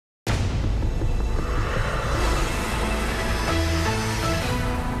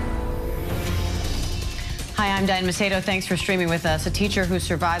Hi, I'm Diane Macedo. Thanks for streaming with us. A teacher who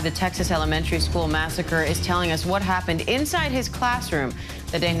survived the Texas elementary school massacre is telling us what happened inside his classroom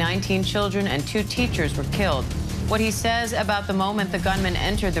the day 19 children and 2 teachers were killed. What he says about the moment the gunman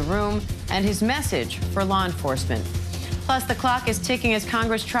entered the room and his message for law enforcement. Plus, the clock is ticking as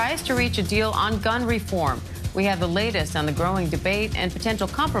Congress tries to reach a deal on gun reform. We have the latest on the growing debate and potential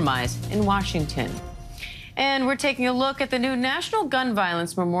compromise in Washington. And we're taking a look at the new National Gun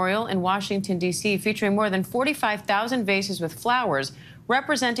Violence Memorial in Washington, D.C., featuring more than 45,000 vases with flowers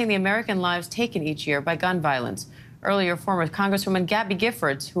representing the American lives taken each year by gun violence. Earlier, former Congresswoman Gabby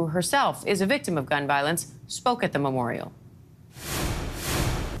Giffords, who herself is a victim of gun violence, spoke at the memorial.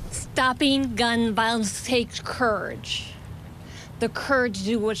 Stopping gun violence takes courage. The courage to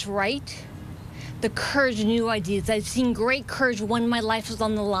do what's right. The courage to new ideas. I've seen great courage when my life was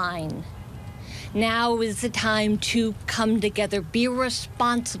on the line. Now is the time to come together, be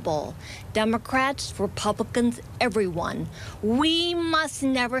responsible. Democrats, Republicans, everyone. We must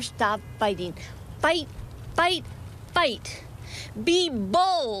never stop fighting. Fight, fight, fight. Be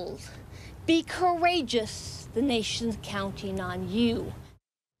bold, be courageous. The nation's counting on you.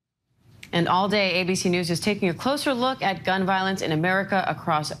 And all day, ABC News is taking a closer look at gun violence in America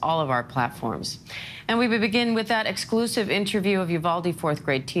across all of our platforms. And we begin with that exclusive interview of Uvalde 4th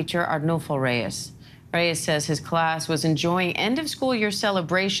grade teacher Arnulfo Reyes. Reyes says his class was enjoying end-of-school-year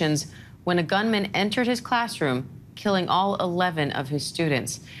celebrations when a gunman entered his classroom, killing all 11 of his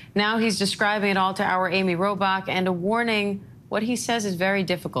students. Now he's describing it all to our Amy Robach and a warning what he says is very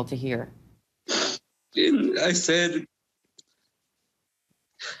difficult to hear. And I said,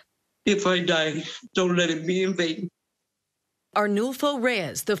 if I die, don't let it be in vain. Arnulfo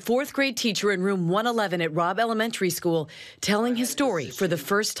Reyes, the 4th grade teacher in room 111 at Robb Elementary School, telling his story for the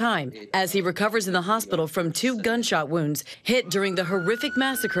first time as he recovers in the hospital from 2 gunshot wounds hit during the horrific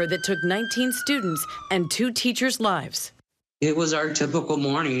massacre that took 19 students and 2 teachers' lives. It was our typical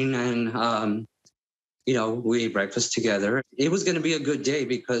morning, and, we ate breakfast together. It was going to be a good day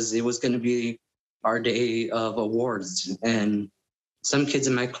because it was going to be our day of awards. And some kids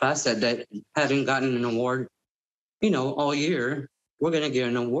in my class that hadn't gotten an award, all year, we're going to get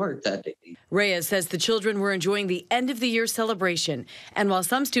an award that day. Reyes says the children were enjoying the end-of-the-year celebration. And while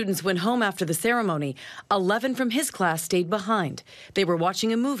some students went home after the ceremony, 11 from his class stayed behind. They were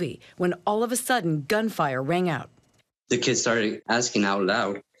watching a movie when all of a sudden gunfire rang out. The kids started asking out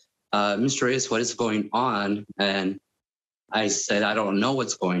loud, Mr. Reyes, what is going on? And I said, I don't know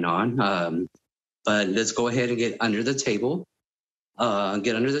what's going on, but let's go ahead and get under the table.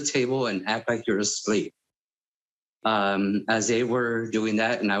 Get under the table and act like you're asleep. As they were doing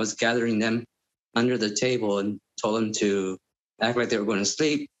that, and I was gathering them under the table and told them to act like they were going to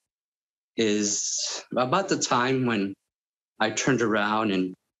sleep, is about the time when I turned around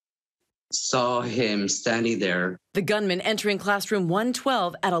and saw him standing there. The gunman entering classroom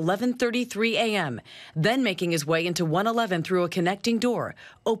 112 at 11:33 a.m., then making his way into 111 through a connecting door,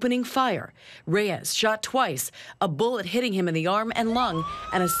 opening fire. Reyes shot twice, a bullet hitting him in the arm and lung,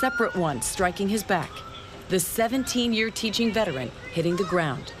 and a separate one striking his back. The 17-year teaching veteran hitting the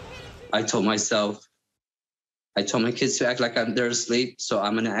ground. I told my kids to act like they're asleep, so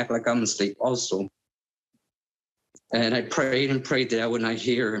I'm going to act like I'm asleep also. And I prayed and prayed that I would not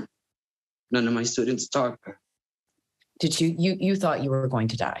hear none of my students talk. Did you thought you were going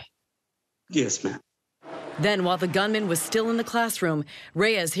to die? Yes, ma'am. Then, while the gunman was still in the classroom,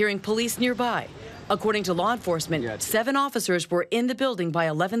 Reyes hearing police nearby. According to law enforcement, 7 officers were in the building by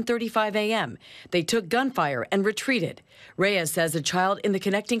 11:35 a.m. They took gunfire and retreated. Reyes says a child in the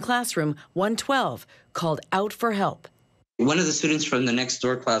connecting classroom, 112, called out for help. One of the students from the next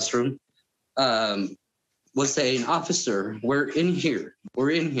door classroom was saying, "Officer, we're in here.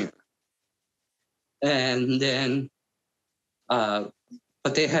 We're in here." And then,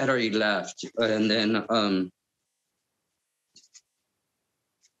 but they had already left. And then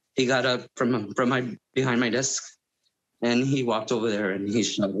he got up from behind my desk, and he walked over there and he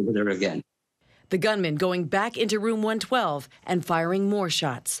shot over there again. The gunman going back into room 112 and firing more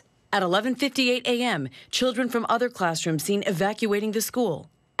shots. At 11:58 a.m., children from other classrooms seen evacuating the school.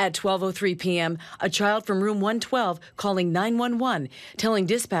 At 12:03 p.m., a child from room 112 calling 911, telling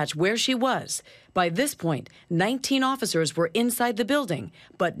dispatch where she was. By this point, 19 officers were inside the building,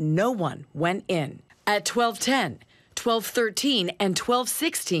 but no one went in. At 12:10, 12:13, and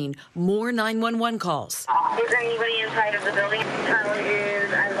 12:16, more 911 calls. Is there anybody inside of the building? Child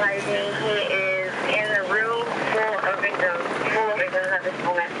is advising he is in the room full of victims at this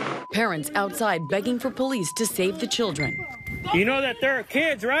moment. Parents outside begging for police to save the children. You know that they're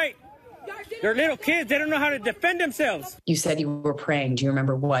kids, right? They're little kids. They don't know how to defend themselves. You said you were praying. Do you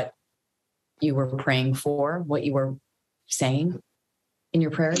remember what you were praying for, what you were saying in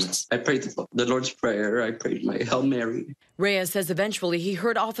your prayers? I prayed the Lord's Prayer. I prayed my Hail Mary. Reyes says eventually he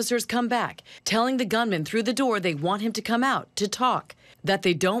heard officers come back, telling the gunman through the door they want him to come out to talk, that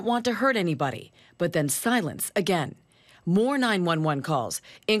they don't want to hurt anybody, but then silence again. More 911 calls,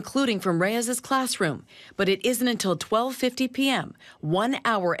 including from Reyes's classroom, but it isn't until 12:50 p.m., 1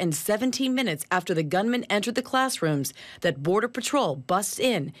 hour and 17 minutes after the gunman entered the classrooms, that Border Patrol busts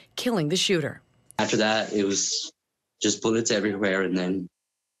in, killing the shooter. After that, it was just bullets everywhere, and then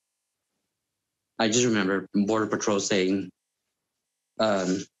I just remember Border Patrol saying,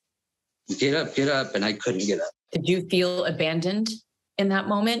 get up, and I couldn't get up. Did you feel abandoned in that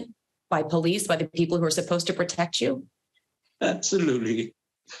moment by police, by the people who are supposed to protect you? Absolutely.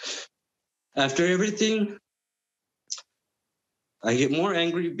 After everything, I get more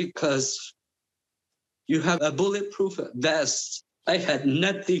angry because you have a bulletproof vest. I had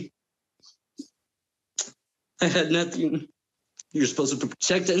nothing. You're supposed to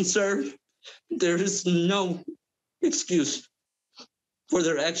protect and serve. There is no excuse for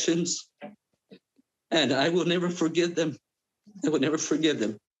their actions. And I will never forgive them. I will never forgive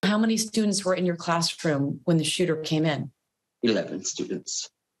them. How many students were in your classroom when the shooter came in? 11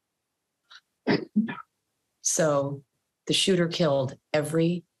 students. So the shooter killed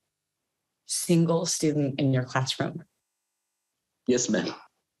every single student in your classroom. Yes, ma'am.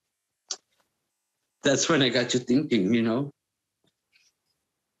 That's when I got to thinking,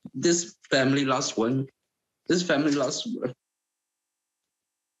 this family lost one. This family lost one.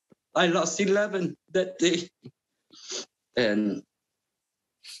 I lost 11 that day. And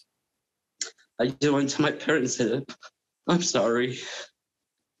I just went to my parents and said, I'm sorry.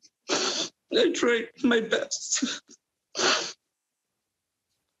 I tried my best.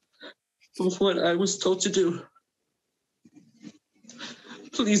 With what I was told to do.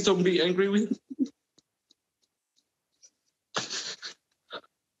 Please don't be angry with me.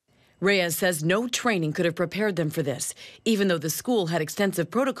 Reyes says no training could have prepared them for this. Even though the school had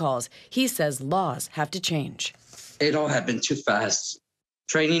extensive protocols, he says laws have to change. It all happened too fast.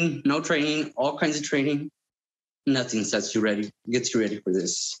 Training, no training, all kinds of training. Nothing gets you ready for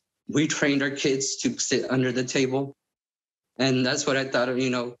this. We trained our kids to sit under the table. And that's what I thought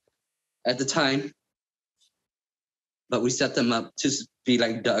of, at the time. But we set them up to be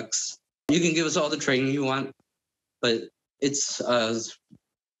like ducks. You can give us all the training you want, but it's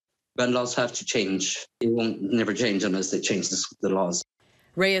gun laws have to change. It won't never change unless they change the laws.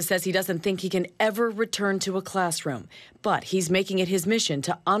 Reyes says he doesn't think he can ever return to a classroom, but he's making it his mission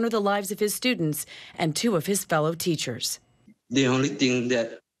to honor the lives of his students and 2 of his fellow teachers. The only thing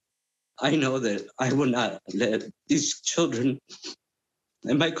that I know that I will not let these children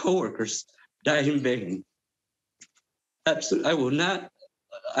and my coworkers die in vain. Absolutely, I will not.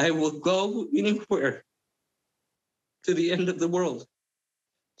 I will go anywhere to the end of the world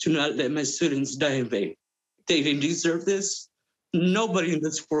to not let my students die in vain. They didn't deserve this. Nobody in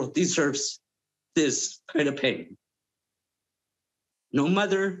this world deserves this kind of pain. No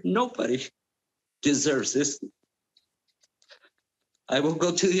mother, nobody deserves this. I will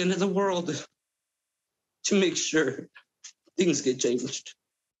go to the end of the world to make sure things get changed.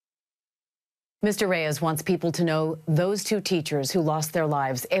 Mr. Reyes wants people to know those 2 teachers who lost their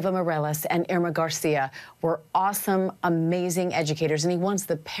lives, Eva Morales and Irma Garcia, were awesome, amazing educators, and he wants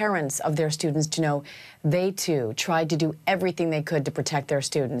the parents of their students to know they, too, tried to do everything they could to protect their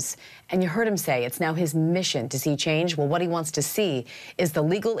students. And you heard him say it's now his mission to see change. Well, what he wants to see is the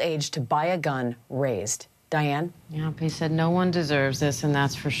legal age to buy a gun raised. Diane? Yeah, he said no one deserves this, and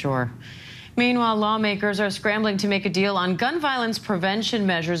that's for sure. Meanwhile, lawmakers are scrambling to make a deal on gun violence prevention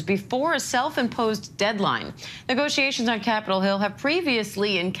measures before a self-imposed deadline. Negotiations on Capitol Hill have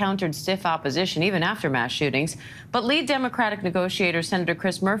previously encountered stiff opposition, even after mass shootings. But lead Democratic negotiator Senator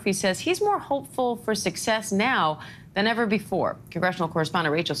Chris Murphy says he's more hopeful for success now than ever before. Congressional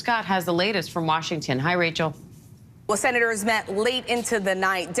correspondent Rachel Scott has the latest from Washington. Hi, Rachel. Well, senators met late into the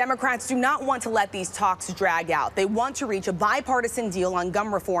night. Democrats do not want to let these talks drag out. They want to reach a bipartisan deal on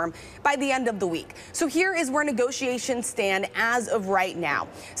gun reform by the end of the week. So here is where negotiations stand as of right now.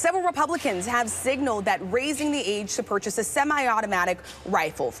 Several Republicans have signaled that raising the age to purchase a semi-automatic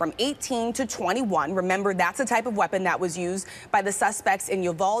rifle from 18 to 21, remember that's the type of weapon that was used by the suspects in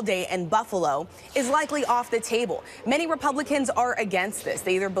Uvalde and Buffalo, is likely off the table. Many Republicans are against this.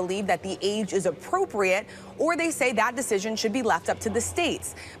 They either believe that the age is appropriate or they say that decision should be left up to the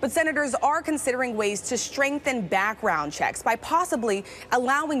states. But senators are considering ways to strengthen background checks by possibly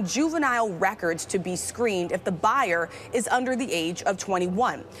allowing juvenile records to be screened if the buyer is under the age of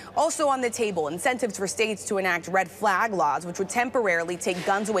 21. Also on the table, incentives for states to enact red flag laws, which would temporarily take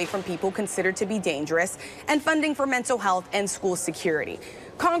guns away from people considered to be dangerous, and funding for mental health and school security.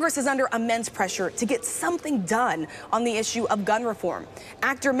 Congress is under immense pressure to get something done on the issue of gun reform.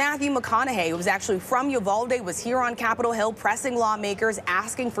 Actor Matthew McConaughey, who was actually from Uvalde, was here on Capitol Hill pressing lawmakers,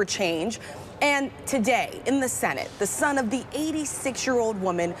 asking for change. And today in the Senate, the son of the 86-year-old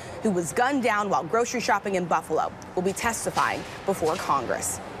woman who was gunned down while grocery shopping in Buffalo will be testifying before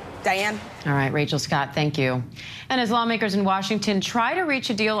Congress. Diane? All right, Rachel Scott, thank you. And as lawmakers in Washington try to reach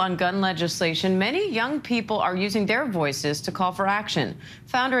a deal on gun legislation, many young people are using their voices to call for action.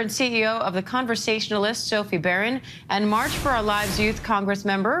 Founder and CEO of The Conversationalist, Sophie Barron, and March for Our Lives Youth Congress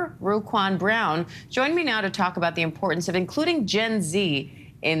member, Ruquan Brown, join me now to talk about the importance of including Gen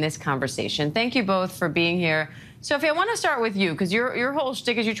Z in this conversation. Thank you both for being here. Sophie, I want to start with you, because your whole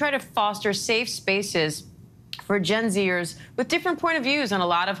shtick is you try to foster safe spaces for Gen Zers with different point of views on a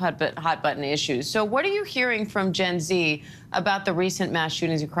lot of hot button issues. So what are you hearing from Gen Z about the recent mass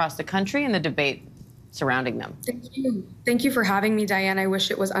shootings across the country and the debate surrounding them? Thank you. Thank you for having me, Diane. I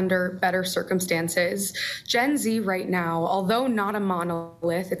wish it was under better circumstances. Gen Z right now, although not a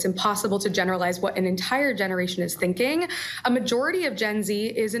monolith, it's impossible to generalize what an entire generation is thinking. A majority of Gen Z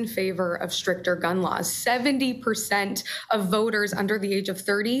is in favor of stricter gun laws. 70% of voters under the age of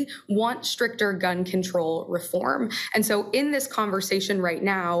 30 want stricter gun control reform. And so in this conversation right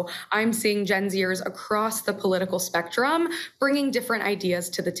now, I'm seeing Gen Zers across the political spectrum bringing different ideas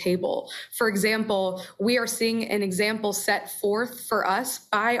to the table. For example, we are seeing an example set forth for us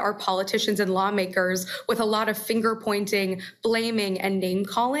by our politicians and lawmakers with a lot of finger pointing, blaming, and name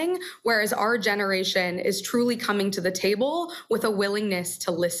calling, whereas our generation is truly coming to the table with a willingness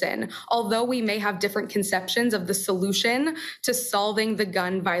to listen. Although we may have different conceptions of the solution to solving the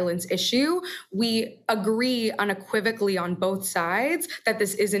gun violence issue, we agree unequivocally on both sides that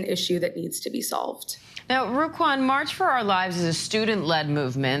this is an issue that needs to be solved. Now, Ruquan, March for Our Lives is a student-led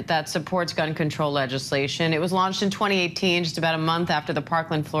movement that supports gun control legislation. It was launched in 2018, just about a month after the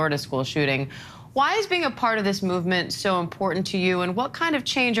Parkland, Florida school shooting. Why is being a part of this movement so important to you, and what kind of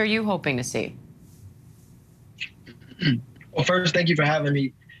change are you hoping to see? Well, first, thank you for having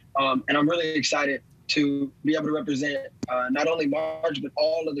me. And I'm really excited to be able to represent not only March, but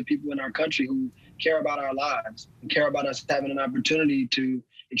all of the people in our country who care about our lives and care about us having an opportunity to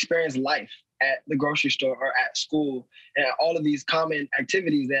experience life at the grocery store or at school, and all of these common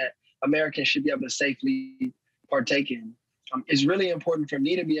activities that Americans should be able to safely partake in. It's really important for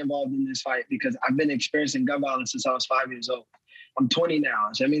me to be involved in this fight because I've been experiencing gun violence since I was 5 years old. I'm 20 now,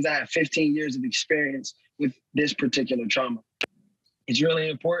 so that means I have 15 years of experience with this particular trauma. It's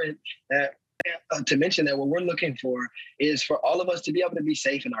really important that to mention that what we're looking for is for all of us to be able to be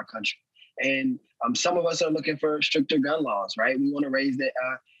safe in our country. And some of us are looking for stricter gun laws, right? We want to raise the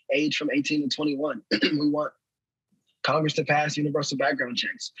age from 18 to 21. We want Congress to pass universal background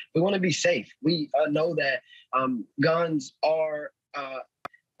checks. We want to be safe. We know that guns are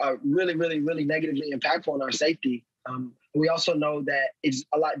really, really, really negatively impactful on our safety. We also know that it's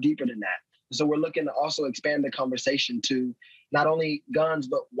a lot deeper than that. So we're looking to also expand the conversation to not only guns,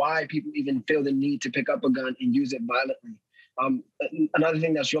 but why people even feel the need to pick up a gun and use it violently. Another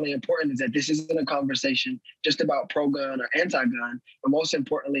thing that's really important is that this isn't a conversation just about pro-gun or anti-gun, but most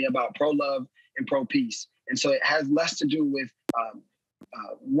importantly about pro-love and pro-peace. And so it has less to do with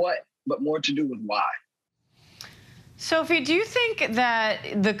what, but more to do with why. Sophie, do you think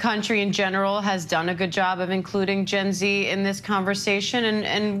that the country in general has done a good job of including Gen Z in this conversation?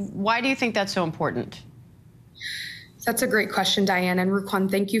 And why do you think that's so important? That's a great question, Diane. And Ruquan,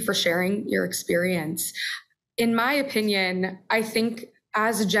 thank you for sharing your experience. In my opinion, I think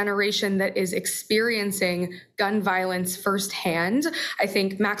as a generation that is experiencing gun violence firsthand, I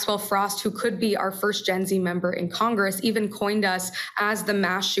think Maxwell Frost, who could be our first Gen Z member in Congress, even coined us as the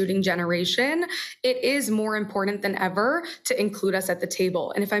mass shooting generation. It is more important than ever to include us at the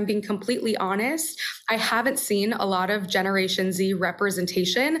table. And if I'm being completely honest, I haven't seen a lot of Generation Z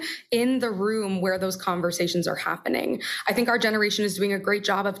representation in the room where those conversations are happening. I think our generation is doing a great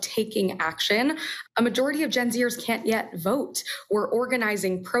job of taking action. A majority of Gen Zers can't yet vote. We're organizing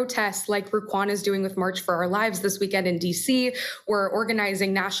organizing protests like Ruquan is doing with March for Our Lives this weekend in DC. We're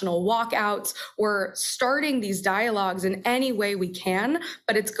organizing national walkouts. We're starting these dialogues in any way we can,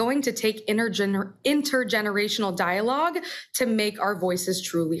 but it's going to take intergenerational dialogue to make our voices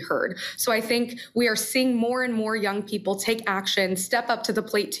truly heard. So I think we are seeing more and more young people take action, step up to the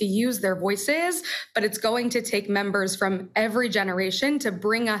plate to use their voices, but it's going to take members from every generation to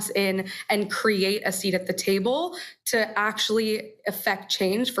bring us in and create a seat at the table to actually affect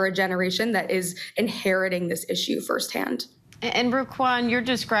change for a generation that is inheriting this issue firsthand. And Ruquan, you're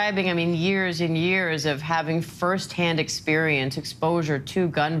describing, I mean, years and years of having firsthand experience, exposure to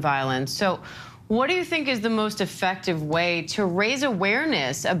gun violence. So what do you think is the most effective way to raise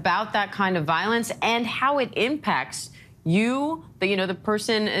awareness about that kind of violence and how it impacts you, the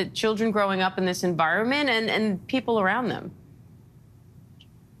person, children growing up in this environment and people around them?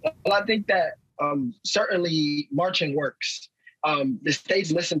 Well, I think that certainly marching works. The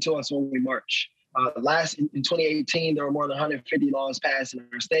states listen to us when we march. In 2018, there were more than 150 laws passed in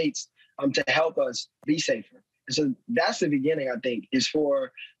our states to help us be safer. And so that's the beginning, I think, is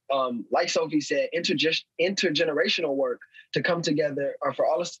for, like Sophie said, intergenerational work to come together, or for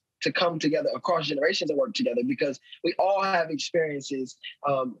all us to come together across generations and work together, because we all have experiences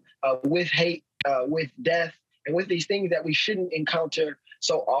with hate, with death, and with these things that we shouldn't encounter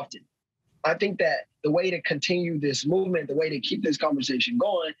so often. I think that the way to continue this movement, the way to keep this conversation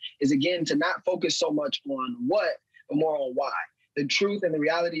going is, again, to not focus so much on what, but more on why. The truth and the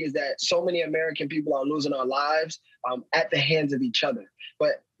reality is that so many American people are losing our lives at the hands of each other.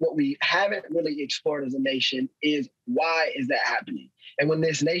 But what we haven't really explored as a nation is, why is that happening? And when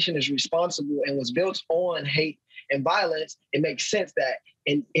this nation is responsible and was built on hate and violence, it makes sense that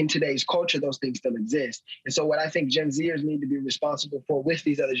in today's culture, those things still exist. And so what I think Gen Zers need to be responsible for with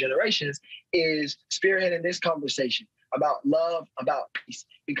these other generations is spearheading this conversation about love, about peace,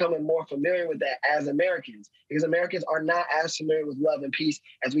 becoming more familiar with that as Americans, because Americans are not as familiar with love and peace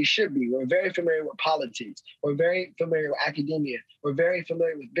as we should be. We're very familiar with politics. We're very familiar with academia. We're very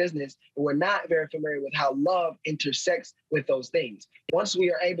familiar with business, but we're not very familiar with how love intersects with those things. Once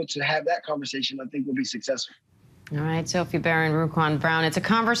we are able to have that conversation, I think we'll be successful. All right, Sophie Barron, Ruquan Brown. It's a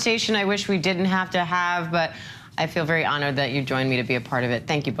conversation I wish we didn't have to have, but I feel very honored that you joined me to be a part of it.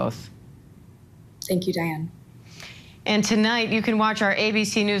 Thank you both. Thank you, Diane. And tonight, you can watch our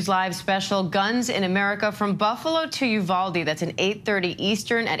ABC News Live special, Guns in America, from Buffalo to Uvalde. That's at 8:30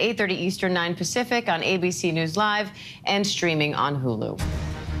 Eastern, 9 Pacific on ABC News Live and streaming on Hulu.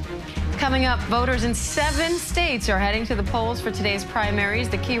 Coming up, voters in 7 states are heading to the polls for today's primaries.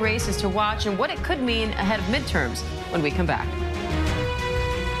 The key races to watch and what it could mean ahead of midterms when we come back.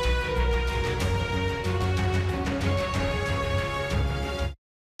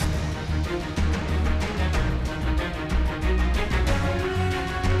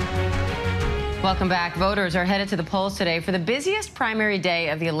 Welcome back. Voters are headed to the polls today for the busiest primary day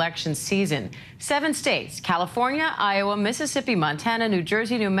of the election season. 7 states, California, Iowa, Mississippi, Montana, New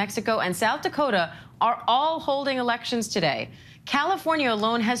Jersey, New Mexico, and South Dakota are all holding elections today. California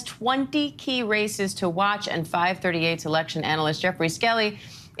alone has 20 key races to watch, and 538's election analyst Jeffrey Skelly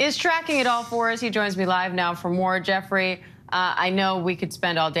is tracking it all for us. He joins me live now for more. Jeffrey, I know we could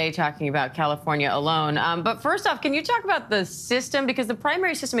spend all day talking about California alone, but first off, can you talk about the system? Because the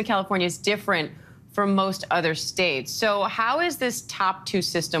primary system in California is different from most other states. So how is this top 2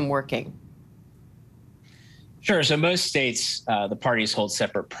 system working? Sure. So most states, the parties hold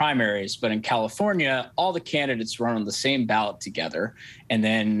separate primaries, but in California, all the candidates run on the same ballot together, and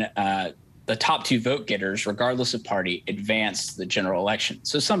then the top 2 vote getters, regardless of party, advance the general election.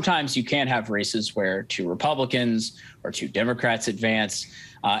 So sometimes you can have races where 2 Republicans or 2 Democrats advance.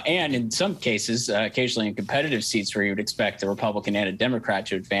 And in some cases, occasionally in competitive seats where you would expect a Republican and a Democrat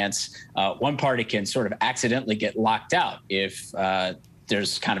to advance, one party can sort of accidentally get locked out if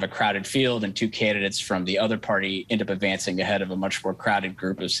there's kind of a crowded field and 2 candidates from the other party end up advancing ahead of a much more crowded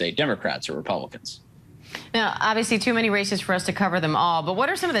group of, say, Democrats or Republicans. Now, obviously, too many races for us to cover them all, but what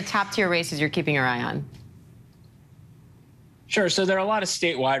are some of the top tier races you're keeping your eye on? Sure. So there are a lot of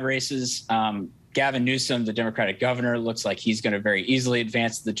statewide races. Gavin Newsom, the Democratic governor, looks like he's going to very easily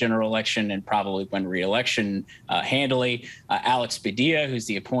advance the general election and probably win re-election handily. Alex Padilla, who's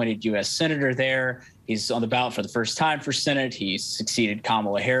the appointed U.S. senator there, he's on the ballot for the first time for Senate. He succeeded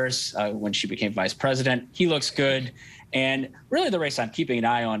Kamala Harris when she became vice president. He looks good. And really the race I'm keeping an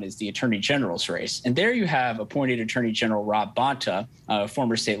eye on is the Attorney General's race. And there you have appointed Attorney General Rob Bonta, a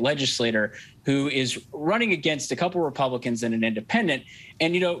former state legislator, who is running against a couple Republicans and an independent.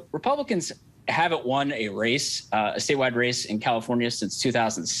 And, Republicans haven't won a race, a statewide race in California since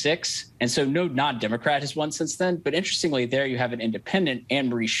 2006. And so no non-Democrat has won since then. But interestingly, there you have an independent, Anne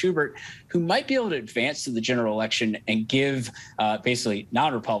Marie Schubert, who might be able to advance to the general election and give basically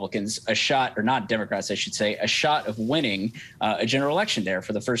non-Republicans a shot, or non-Democrats, I should say, a shot of winning a general election there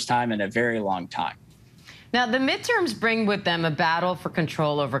for the first time in a very long time. Now, the midterms bring with them a battle for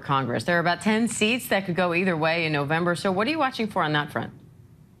control over Congress. There are about 10 seats that could go either way in November. So what are you watching for on that front?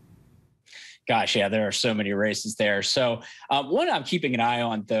 Gosh, yeah, there are so many races there. So one I'm keeping an eye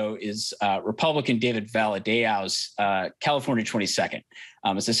on, though, is Republican David Valadao's California 22nd.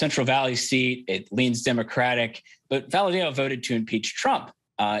 It's a Central Valley seat. It leans Democratic, but Valadao voted to impeach Trump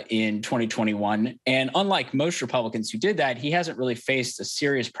in 2021. And unlike most Republicans who did that, he hasn't really faced a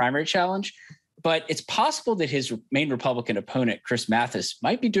serious primary challenge. But it's possible that his main Republican opponent, Chris Mathis,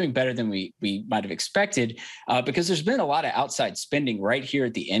 might be doing better than we might have expected because there's been a lot of outside spending right here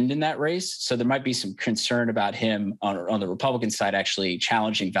at the end in that race. So there might be some concern about him on the Republican side actually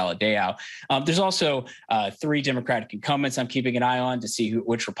challenging Valadao. There's also 3 Democratic incumbents I'm keeping an eye on to see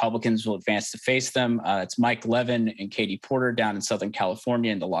which Republicans will advance to face them. It's Mike Levin and Katie Porter down in Southern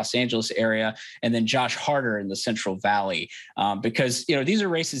California in the Los Angeles area, and then Josh Harder in the Central Valley. Because, these are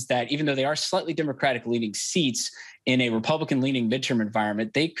races that, even though they are slightly Democratic leaning seats in a Republican leaning midterm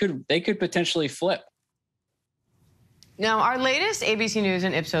environment, they could potentially flip. Now, our latest ABC News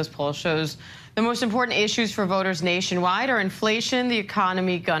and Ipsos poll shows the most important issues for voters nationwide are inflation, the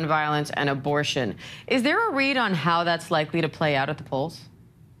economy, gun violence, and abortion. Is there a read on how that's likely to play out at the polls?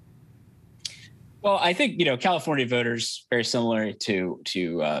 Well, I think, California voters, very similar to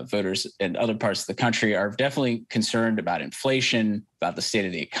voters in other parts of the country, are definitely concerned about inflation, about the state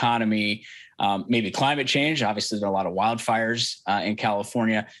of the economy, maybe climate change. Obviously, there are a lot of wildfires in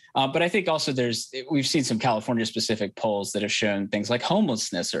California. But I think also we've seen some California-specific polls that have shown things like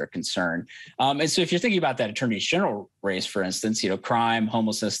homelessness are a concern. And so if you're thinking about that attorney general race, for instance, crime,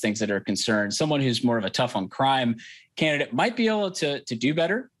 homelessness, things that are a concern, someone who's more of a tough on crime candidate might be able to do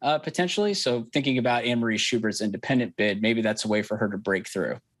better potentially. So thinking about Anne Marie Schubert's independent bid, maybe that's a way for her to break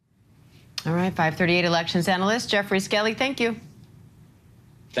through. All right, 538 elections analyst Jeffrey Skelly, thank you.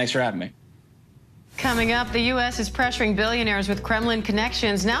 Thanks for having me. Coming up, the U.S. is pressuring billionaires with Kremlin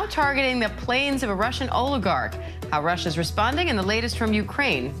connections, now targeting the planes of a Russian oligarch. How Russia's responding, and the latest from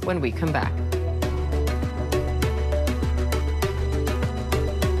Ukraine when we come back.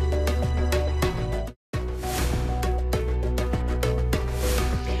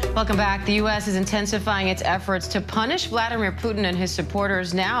 Welcome back. The U.S. is intensifying its efforts to punish Vladimir Putin and his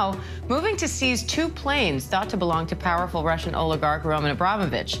supporters, now moving to seize 2 planes thought to belong to powerful Russian oligarch Roman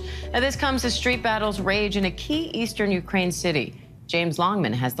Abramovich. Now, this comes as street battles rage in a key eastern Ukraine city. James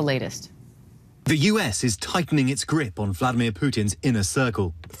Longman has the latest. The U.S. is tightening its grip on Vladimir Putin's inner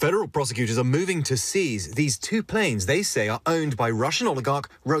circle. Federal prosecutors are moving to seize these 2 planes they say are owned by Russian oligarch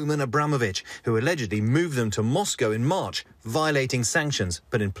Roman Abramovich, who allegedly moved them to Moscow in March, violating sanctions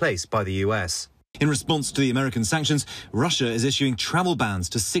put in place by the U.S. In response to the American sanctions, Russia is issuing travel bans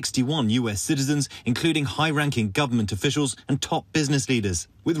to 61 U.S. citizens, including high-ranking government officials and top business leaders.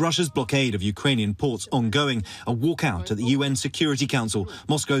 With Russia's blockade of Ukrainian ports ongoing, a walkout at the UN Security Council,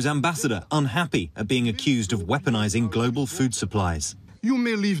 Moscow's ambassador unhappy at being accused of weaponizing global food supplies. You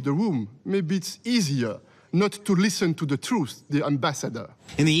may leave the room. Maybe it's easier not to listen to the truth, the ambassador.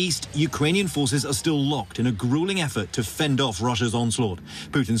 In the east, Ukrainian forces are still locked in a grueling effort to fend off Russia's onslaught.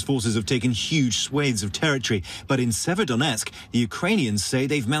 Putin's forces have taken huge swathes of territory, but in Severodonetsk, the Ukrainians say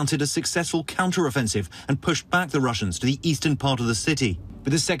they've mounted a successful counteroffensive and pushed back the Russians to the eastern part of the city.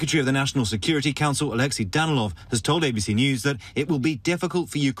 But the Secretary of the National Security Council, Alexei Danilov, has told ABC News that it will be difficult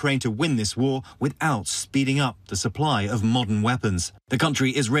for Ukraine to win this war without speeding up the supply of modern weapons. The country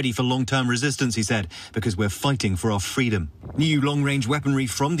is ready for long-term resistance, he said, because we're fighting for our freedom. New long-range weaponry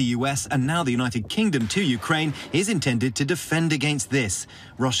from the US and now the United Kingdom to Ukraine is intended to defend against this,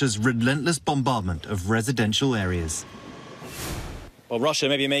 Russia's relentless bombardment of residential areas. Well, Russia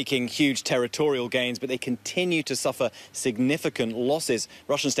may be making huge territorial gains, but they continue to suffer significant losses.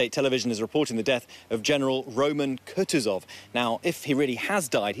 Russian state television is reporting the death of General Roman Kutuzov. Now, if he really has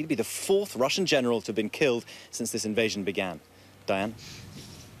died, he'd be the 4th Russian general to have been killed since this invasion began. Diane?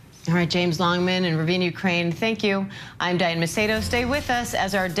 All right, James Longman in Ravine, Ukraine, thank you. I'm Diane Macedo. Stay with us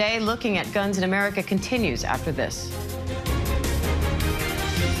as our day looking at guns in America continues after this.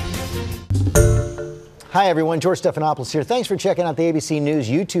 Hi, everyone. George Stephanopoulos here. Thanks for checking out the ABC News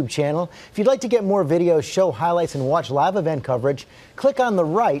YouTube channel. If you'd like to get more videos, show highlights, and watch live event coverage, click on the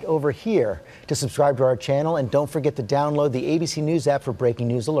right over here to subscribe to our channel. And don't forget to download the ABC News app for breaking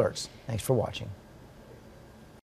news alerts. Thanks for watching.